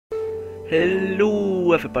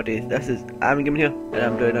Hello everybody, this is ArranGaming here, and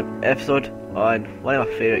I'm doing an episode on one of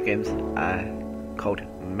my favourite games called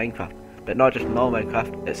Minecraft. But not just normal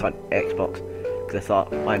Minecraft, it's on Xbox, because I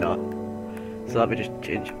thought, why not? So let me just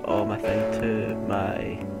change all my thing to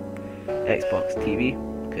my Xbox TV,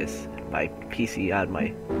 because my PC and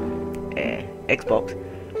my Xbox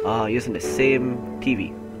are using the same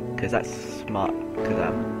TV, because that's smart,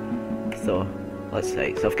 so let's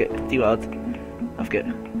say, so I've got 3 worlds. I've got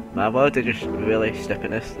my world is just really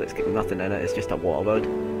stupidness, it's got nothing in it, it's just a water world.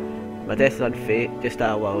 My Death is on Fate, just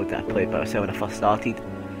a world that I played by myself when I first started.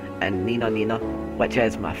 And Nina, which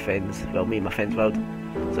is my friend's, well, me and my friend's world.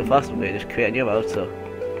 So first I'm going to just create a new world, so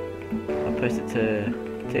I'll press it to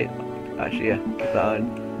take, actually yeah, keep that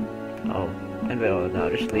on. Oh, and well, no, I'll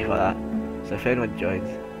just leave it like that. So if anyone joins,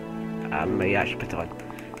 I may actually put it on.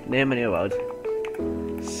 Name a new world.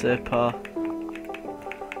 Super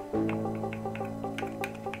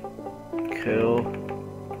cool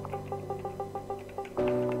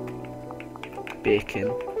bacon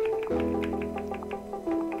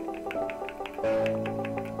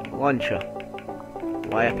launcher.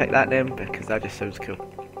 Why I picked that name? Because that just sounds cool.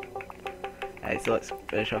 Right, so let's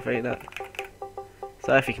finish off right now.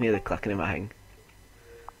 Sorry if you can hear the clicking in my thing.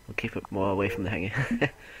 We'll keep it more away from the thingy.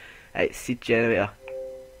 Right, seed generator.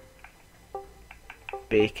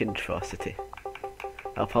 Bacontrocity.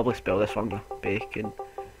 I'll probably spell this wrong though. Bacon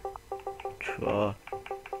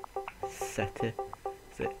City.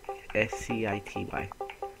 Is it SCITY? I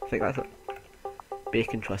think that's it.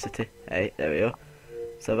 Bacontrocity. Right, there we go.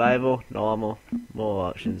 Survival, normal, more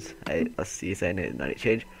options. Right, let's see if there's anything to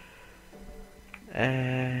change.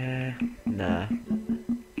 Nah.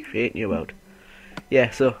 Create new world.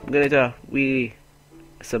 Yeah, so I'm gonna do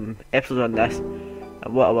some episodes on this,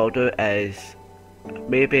 and what I will do is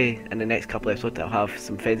maybe in the next couple of episodes I'll have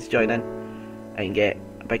some friends join in and get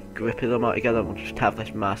a big group of them all together, and we'll just have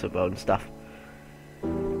this massive world and stuff.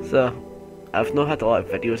 So I've not had a lot of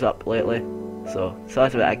videos up lately, so sorry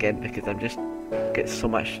about it again, because I'm just get so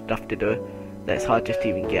much stuff to do that it's hard just to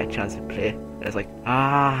even get a chance to play. It's like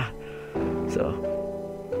so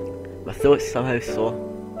my throat's somehow sore,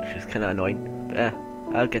 which is kinda annoying, but yeah,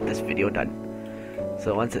 I'll get this video done.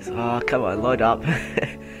 So once it's come on, load up.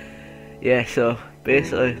 Yeah, so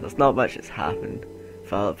basically there's not much that's happened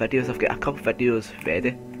for videos. I've got a couple videos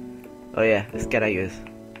ready. Oh yeah, the skin I use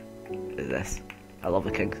is this. I love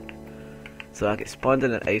the kings. So I get spawned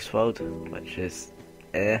in an ice world, which is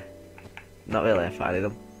not really a fan of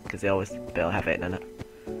them, because they always barely have anything in it.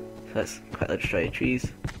 So let's quickly destroy the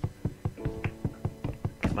trees.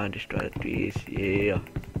 Command destroy the trees, yeah.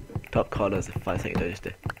 Top corner is the fun thing to do, just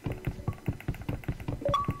do.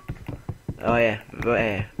 Oh yeah,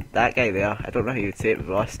 that guy there, I don't know how you'd say it,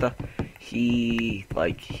 Roster. He's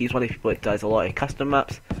one of the people that does a lot of custom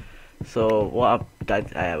maps. So what I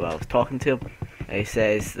did, I was talking to him, and he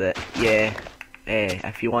says that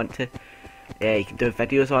if you want to, you can do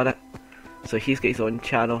videos on it. So he's got his own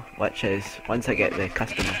channel, which is, once I get the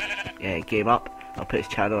custom game up, I'll put his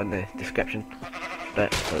channel in the description.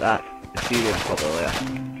 But for that, the serious probably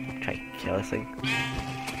try to kill this thing.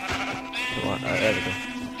 There we go.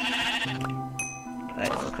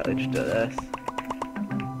 Right, so I'll quickly just do this.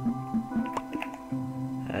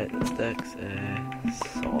 Right, the sticks,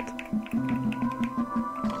 salt.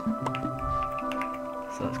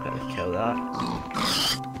 So let's quickly kill that.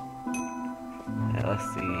 Right, let's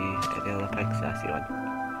see any other pigs. I see one.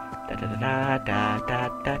 Da da da da da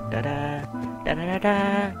da da da da da da da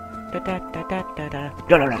da da da da da da da.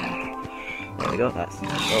 There we go, that's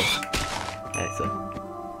right, so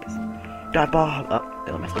dad bomb! Oh, I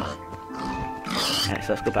missed it. Right, so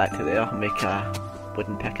let's go back to there and make a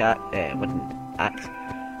wooden wooden axe.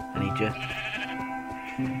 I need you.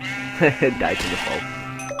 Died in the fall.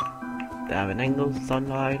 Damn angles,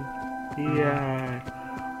 sunlight. Yeah.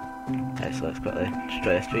 Right, so let's quickly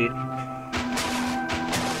destroy this tree.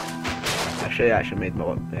 I should have actually made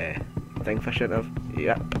my thing for shouldn't have.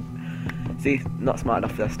 Yep. See, not smart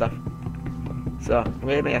enough for this stuff. So I'm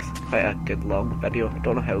gonna make this quite a good long video. I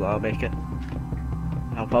don't know how long I'll make it.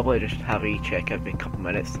 I'll probably just have a check every couple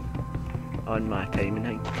minutes on my timing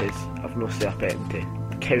thing, because I've no set up anything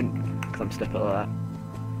to count, because I'm stupid like that.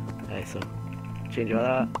 Right, so change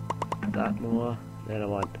all that more, then I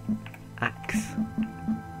want axe,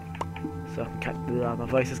 so I can't do that, my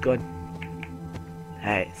voice is gone.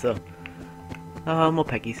 Right, so more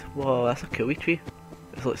piggies. Whoa, that's a cool wee tree.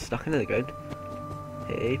 It's like stuck into the ground.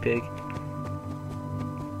 Hey pig.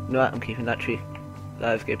 You know what, I'm keeping that tree.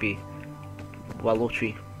 That is gonna be willow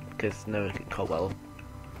tree, because now we can call willow.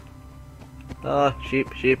 Oh,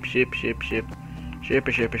 sheep. Sheep.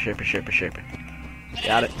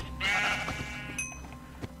 Got it.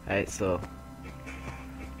 Right, so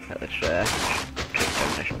let's try down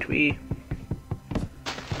this tree.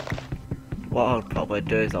 What I'll probably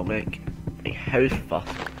do is I'll make a house first,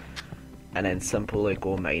 and then simply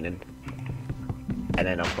go mining, and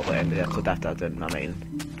then I'll probably end the episode after I've done my mining.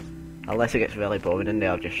 Unless it gets really boring in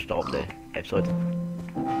there, I'll just stop the episode.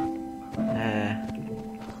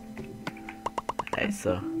 Right,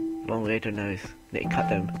 so one way to do now is need to cut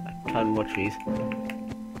down a ton more trees.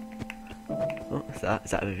 Oh, is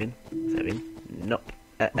that a ravine? Is that a ravine? Nope.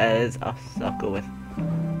 It is a circle with...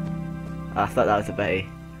 I thought that was a bit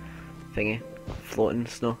of thingy. Floating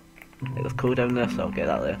snow. It was cool down there, so I'll get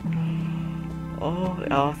that there. Oh,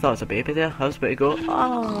 I thought it was a baby there. I was about to go.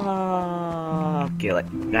 Ah, kill it.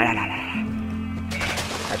 No.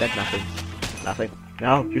 I did nothing. Nothing.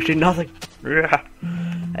 No, you did nothing.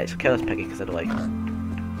 Right, so kill this piggy because I don't like it.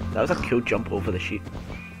 That was a cool jump over the sheep.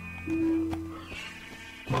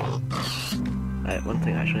 Right, one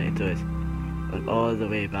thing I actually need to do is run all the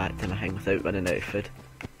way back to my hang without running out of food.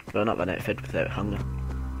 Well, not running out of food, without hunger.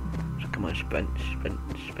 So come on, sprint,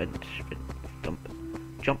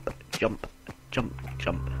 jump,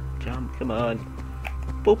 come on.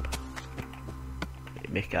 Boop.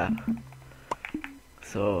 Make that.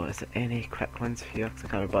 So, is there any quick ones here? Because I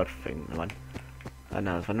can't remember finding one. Oh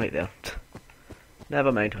no, there's one right there.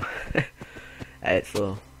 Never mind. Alright,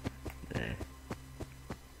 so...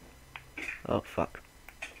 oh, fuck.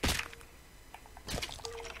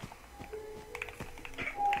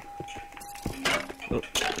 Oh,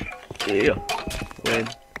 yeah. When?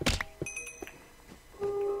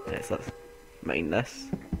 Right, so let's mine this.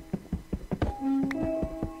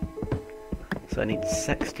 So I need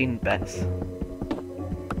 16 bits.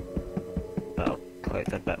 But I'll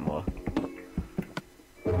collect a bit more.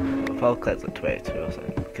 I'll probably collect like 22 or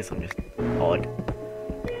something, because I'm just odd.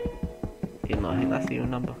 Even though I think that's the even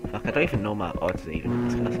number. Fuck, I don't even know my odds even,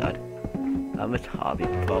 it's kinda sad. I'm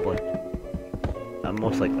retarded, probably. I'm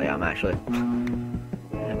most likely I'm actually.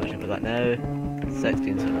 How much have I got now?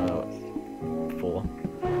 16, so no, that's 4.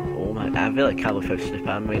 Oh my, I really can't believe how stupid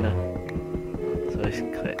I am right now. So let's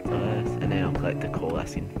collect this, and then I'll collect the coal I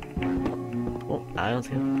seen. Oh, iron's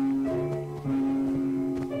here.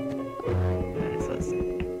 Right, so let's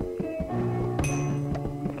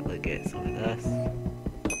probably get some of this.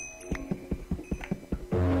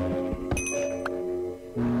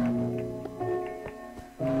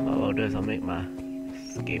 What I'll do is I'll make my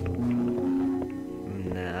escape.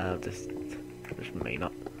 Nah, I'll just mine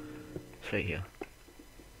up. It's right here.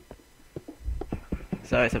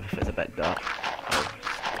 Sorry if it's a bit dark. I'll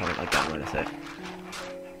turn it like that in a sec.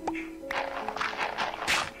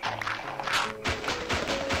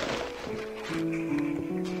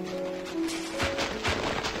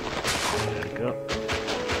 There we go.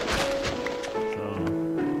 So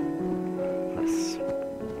let's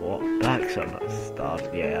walk back so I'm not starved.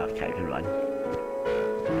 Yeah, I can't even run.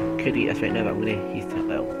 Could eat this right now, but I'm gonna use it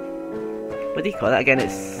well. What do you call that again?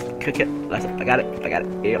 It's cook it. I got it.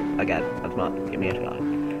 Yep, I got it. I'm smart. Give me a try.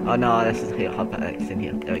 Oh no, this is here. Hub it's in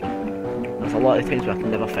here. There we go. There's a lot of times where I can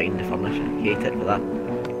never find the furnish. I hate it for that.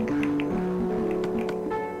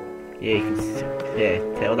 Yeah, you can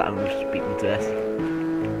tell that I'm just beaten to this.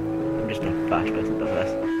 I'm just a fast person to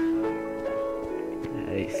this.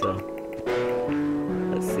 Right, so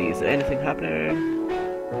let's see. Is there anything happening?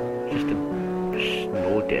 Just a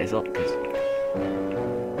snow desert, because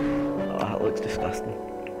oh, that looks disgusting.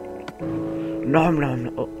 No.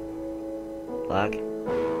 Oh, lag.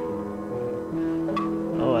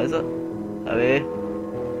 Oh, is it? Away.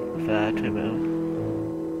 Fair to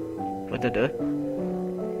what did I do?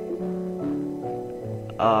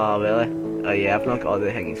 Oh, really? Oh, yeah, I've not got all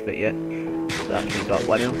the hanging spit yet. So I've actually got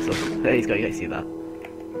one of them, so there you go, you guys see that.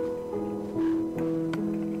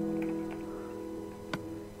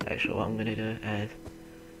 Actually, what I'm gonna do is.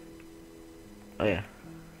 Oh, yeah.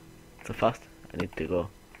 So, first, I need to go.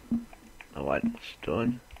 I want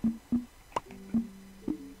stone.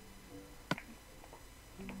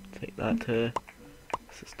 Take that too.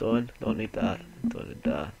 It's a stone. Don't need that. Don't need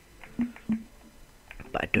that.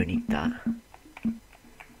 But I do need that.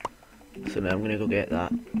 So now I'm gonna go get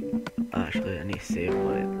that. Actually, I need to save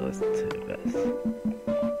one of those 2 bits.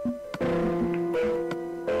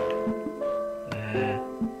 I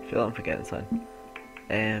feel like I'm forgetting something.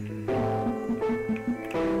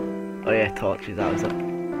 Oh yeah, torches. That was it.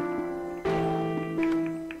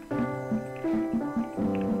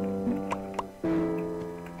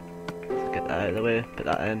 Out of the way, put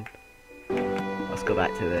that in. Let's go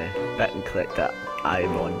back to the bit and collect that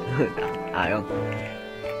iron. Iron.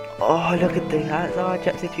 Oh, look at the hats. Oh,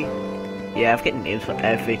 gypsy tree. Yeah, I've got names for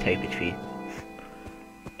every type of tree.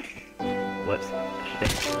 whoops.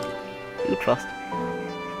 Look fast.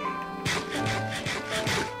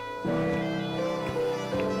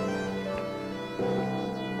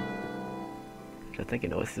 I think he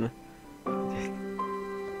notices me. I'm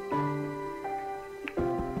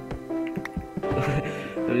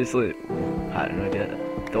just like, I don't know,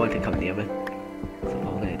 don't want to come near me. So I'm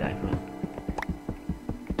gonna die from it.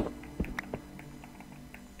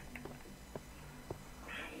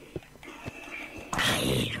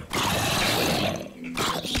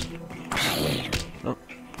 Oh.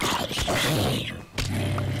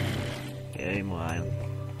 Yeah, more iron.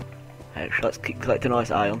 Right, so let's keep collecting all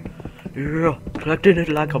this iron. Yeah, collecting it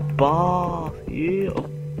like a boss. Yeah. Oh.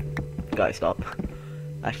 Gotta stop.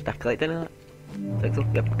 I should have collected it. I think so.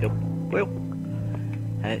 Yep, go. Well.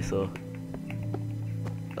 Right, so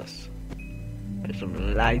let's put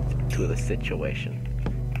some light to the situation.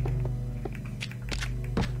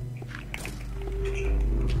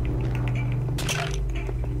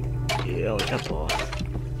 Yeah, like a boss.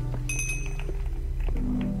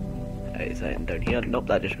 Right, is anything down here? Nope,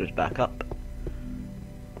 that just goes back up.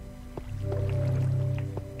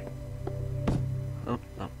 Oh,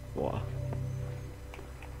 no, water.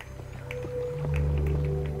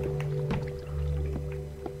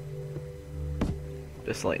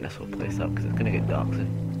 Just lighting this whole place up because it's gonna get dark soon.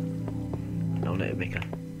 And I'll need to make a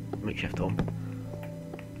makeshift home.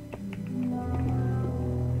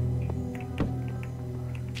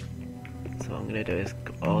 So what I'm gonna do is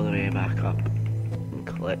go all the way back up and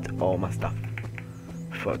collect all my stuff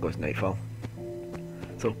before it goes nightfall.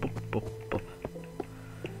 So boop, boop, boop.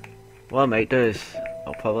 What I might do is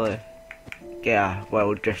I'll probably get a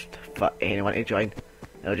world just for anyone to join.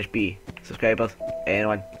 It'll just be subscribers,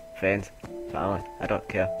 anyone, friends, family, I don't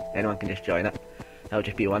care. Anyone can just join it. It'll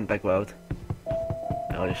just be one big world.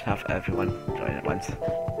 I'll just have everyone join at once.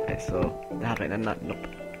 Okay, so they haven't in that, nope.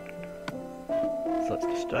 So let's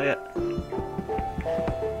destroy it.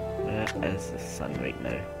 Where is the sun right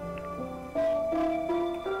now?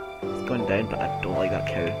 It's going down, but I don't like that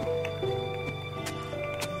cow.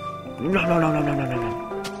 No.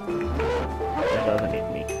 That doesn't need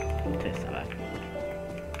me to survive.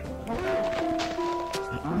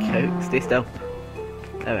 Cow, stay still.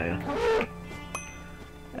 There we go.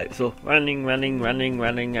 Right, so running.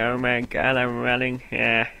 Oh my god, I'm running.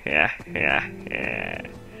 Yeah.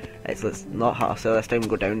 Right, so let's not hurt ourselves this time.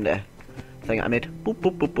 Go down the thing that I made. Boop.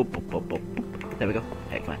 There we go.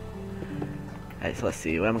 Right, come on. Right, so let's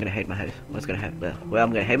see. Where am I going to hide my house? Where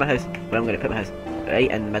I'm going to hide my house? Where I'm going to put my house? Right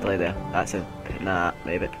in the middle of there. That's it. Nah,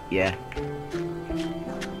 maybe. Yeah.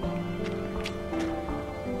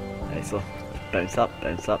 Right, so bounce up.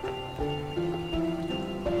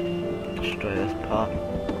 Destroy this part.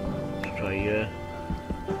 Destroy you.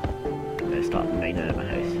 I'm going to start mining at my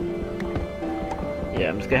house. Yeah,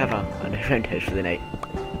 I'm just going to have an underground house for the night.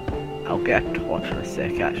 I'll get a torch in a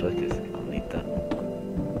sec actually, because I'll need that.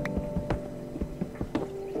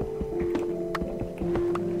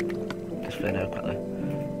 Just for now, quickly.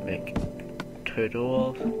 Make 2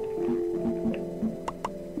 doors.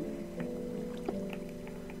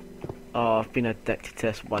 Oh, I've been addicted to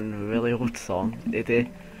this one really old song today,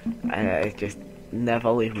 and it just never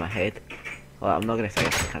leaves my head. Well, I'm not going to sing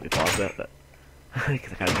it because I can't be bothered with it, but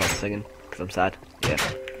because I can't be bothered singing, because I'm sad, yeah.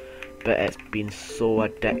 But it's been so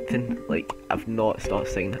addicting, like, I've not stopped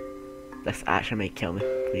singing it. This actually might kill me,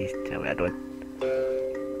 please tell me I don't.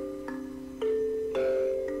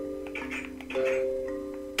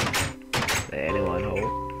 Anyone hole?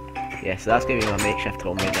 Yeah, so that's going to be my makeshift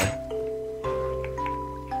home right now.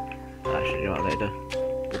 Actually, you know what I'm going to do?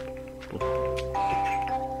 Boop.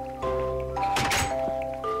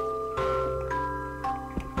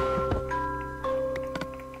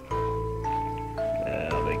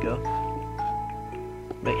 There we go.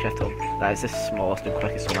 Makeshift home. That is the smallest and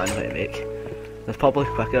quickest one I'm going to make. It's probably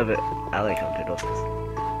quicker, but I like how to do this.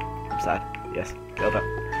 I'm sad. Yes, get over it.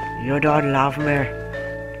 You don't love me.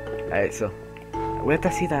 Right, so where did I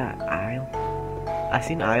see that aisle? I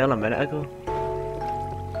seen aisle a minute ago.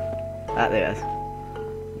 There it is.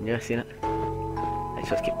 You ever seen it? Right,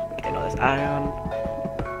 so let's keep getting all this iron.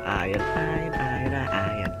 Iron.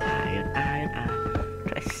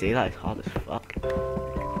 Try to say that, it's hard as fuck.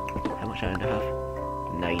 How much iron do I have?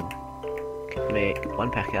 9. Could make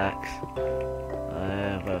 1 pickaxe.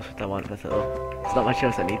 What else would I want with it though? It's not much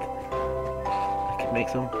else I need. I could make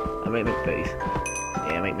some. I might make booties.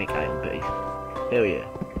 Yeah, I might make iron booties. Hell yeah.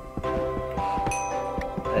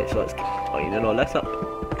 Right, so let's keep lining all this up.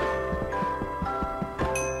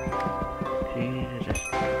 Jesus,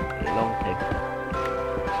 a long time.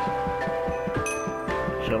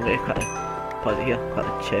 So I'm going to quickly pause it here,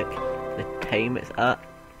 quickly check the time it's at,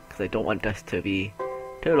 because I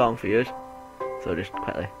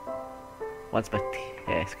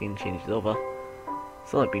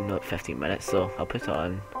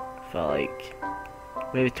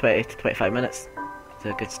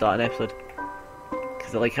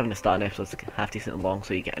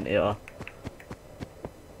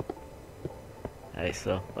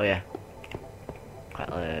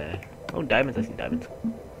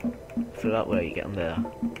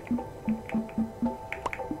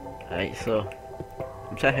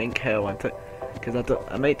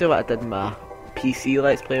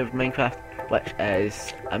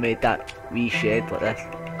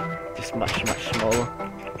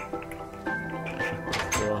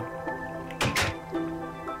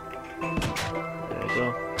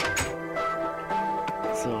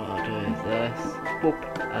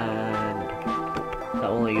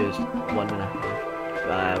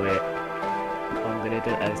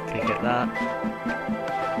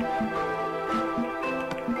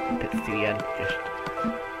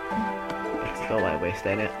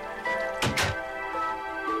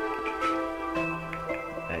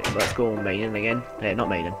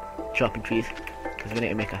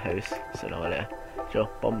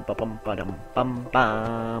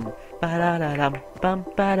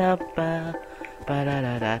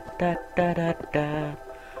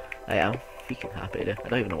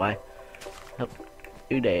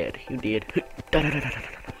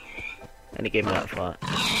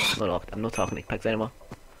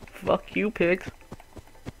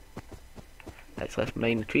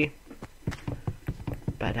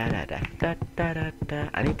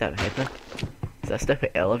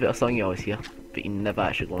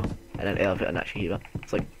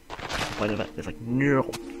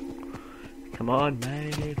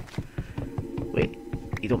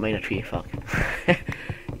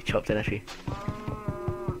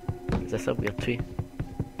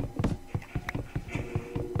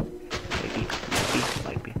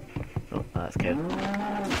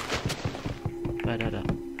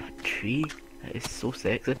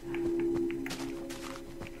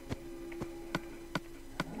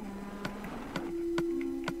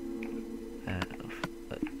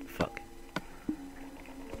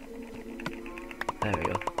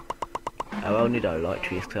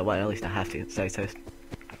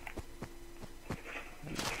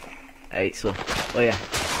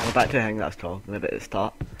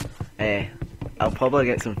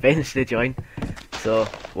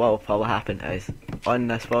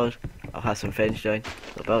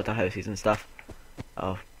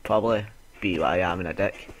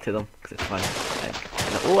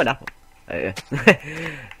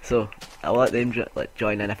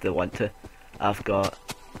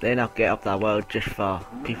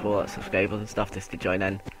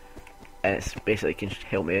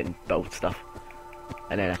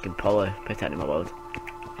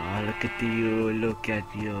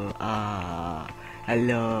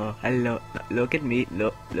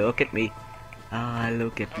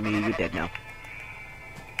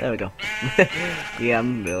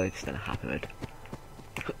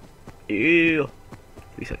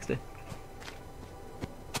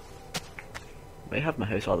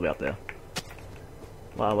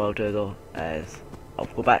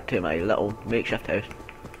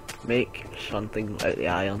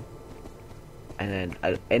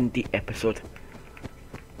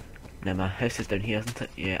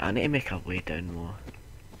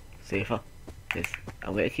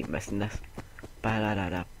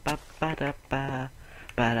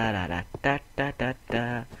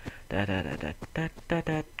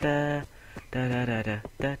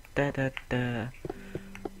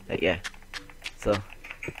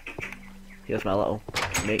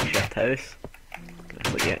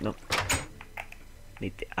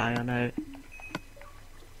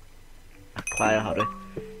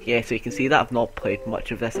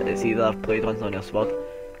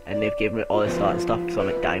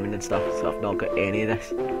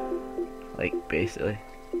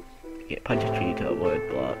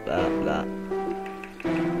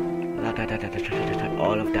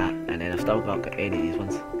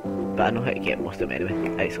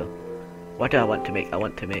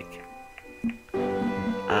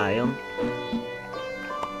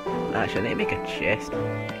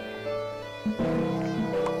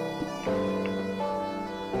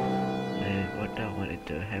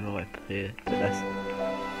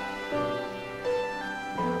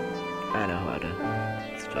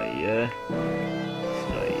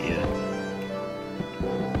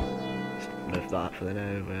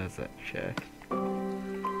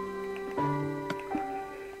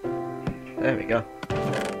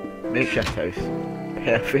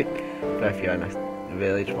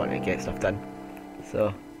really just wanted to get stuff done.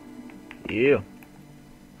 So, yeah.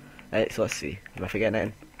 Right, so let's see. Am I forgetting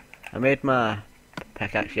anything? I made my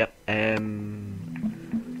pickaxe, yep.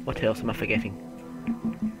 What else am I forgetting?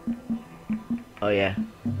 Oh yeah,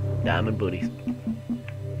 diamond booties.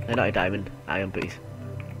 They're not a diamond, iron booties.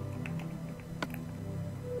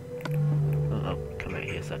 Oh, I'll come out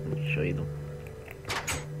here so I can show you them.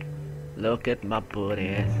 Look at my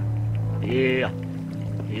booties. Yeah.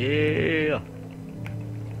 Yeah.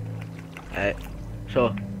 Alright,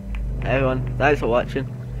 so everyone, thanks for watching.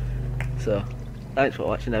 So, thanks for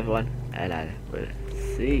watching everyone, and I will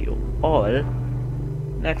see you all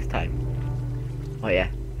next time. Oh yeah,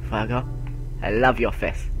 before I go, I love your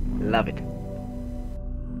face. Love it.